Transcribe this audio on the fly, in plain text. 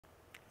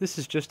This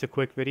is just a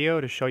quick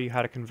video to show you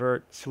how to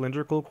convert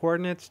cylindrical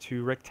coordinates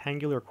to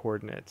rectangular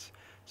coordinates.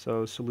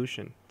 So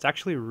solution. It's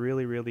actually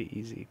really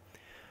easy.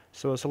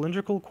 So a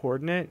cylindrical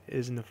coordinate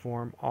is in the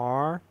form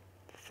r,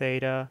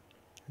 theta,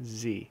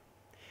 z.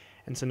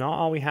 And so now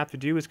all we have to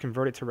do is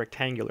convert it to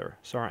rectangular.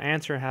 So our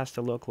answer has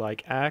to look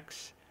like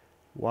x,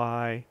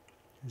 y,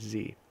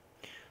 z.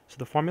 So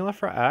the formula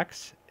for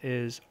x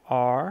is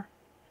r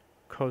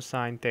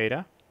cosine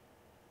theta.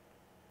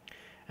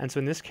 And so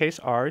in this case,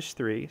 r is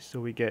 3, so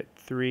we get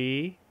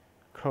 3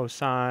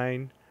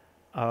 cosine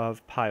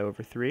of pi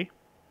over 3,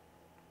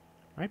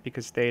 right?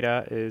 Because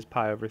theta is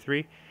pi over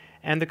 3.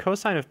 And the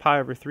cosine of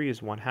pi over 3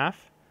 is 1/2.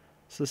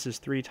 So this is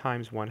 3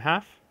 times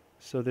 1/2.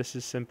 So this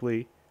is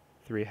simply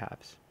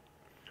 3/2.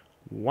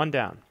 One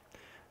down.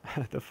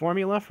 The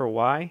formula for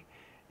y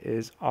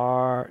is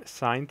r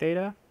sine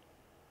theta.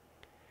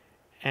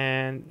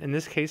 And in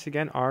this case,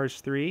 again, r is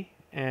 3.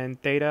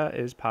 And theta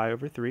is pi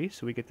over 3,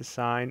 so we get the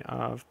sine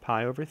of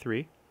pi over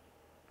 3.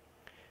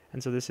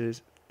 And so this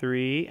is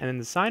 3, and then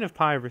the sine of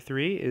pi over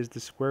 3 is the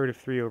square root of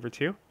 3 over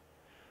 2.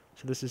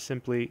 So this is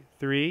simply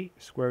 3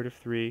 square root of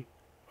 3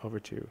 over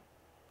 2.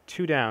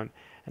 2 down.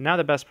 And now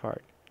the best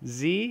part.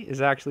 Z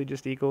is actually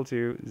just equal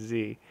to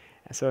z.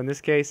 And so in this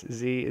case,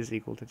 z is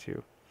equal to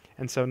 2.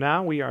 And so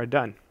now we are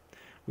done.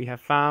 We have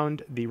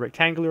found the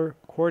rectangular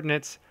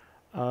coordinates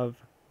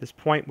of this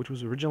point, which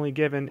was originally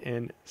given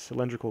in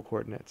cylindrical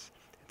coordinates.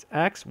 It's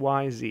x,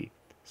 y, z.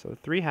 So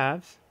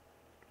 3/2,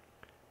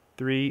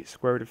 3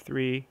 square root of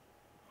 3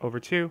 over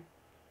 2,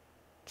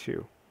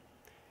 2.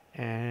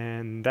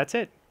 And that's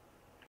it.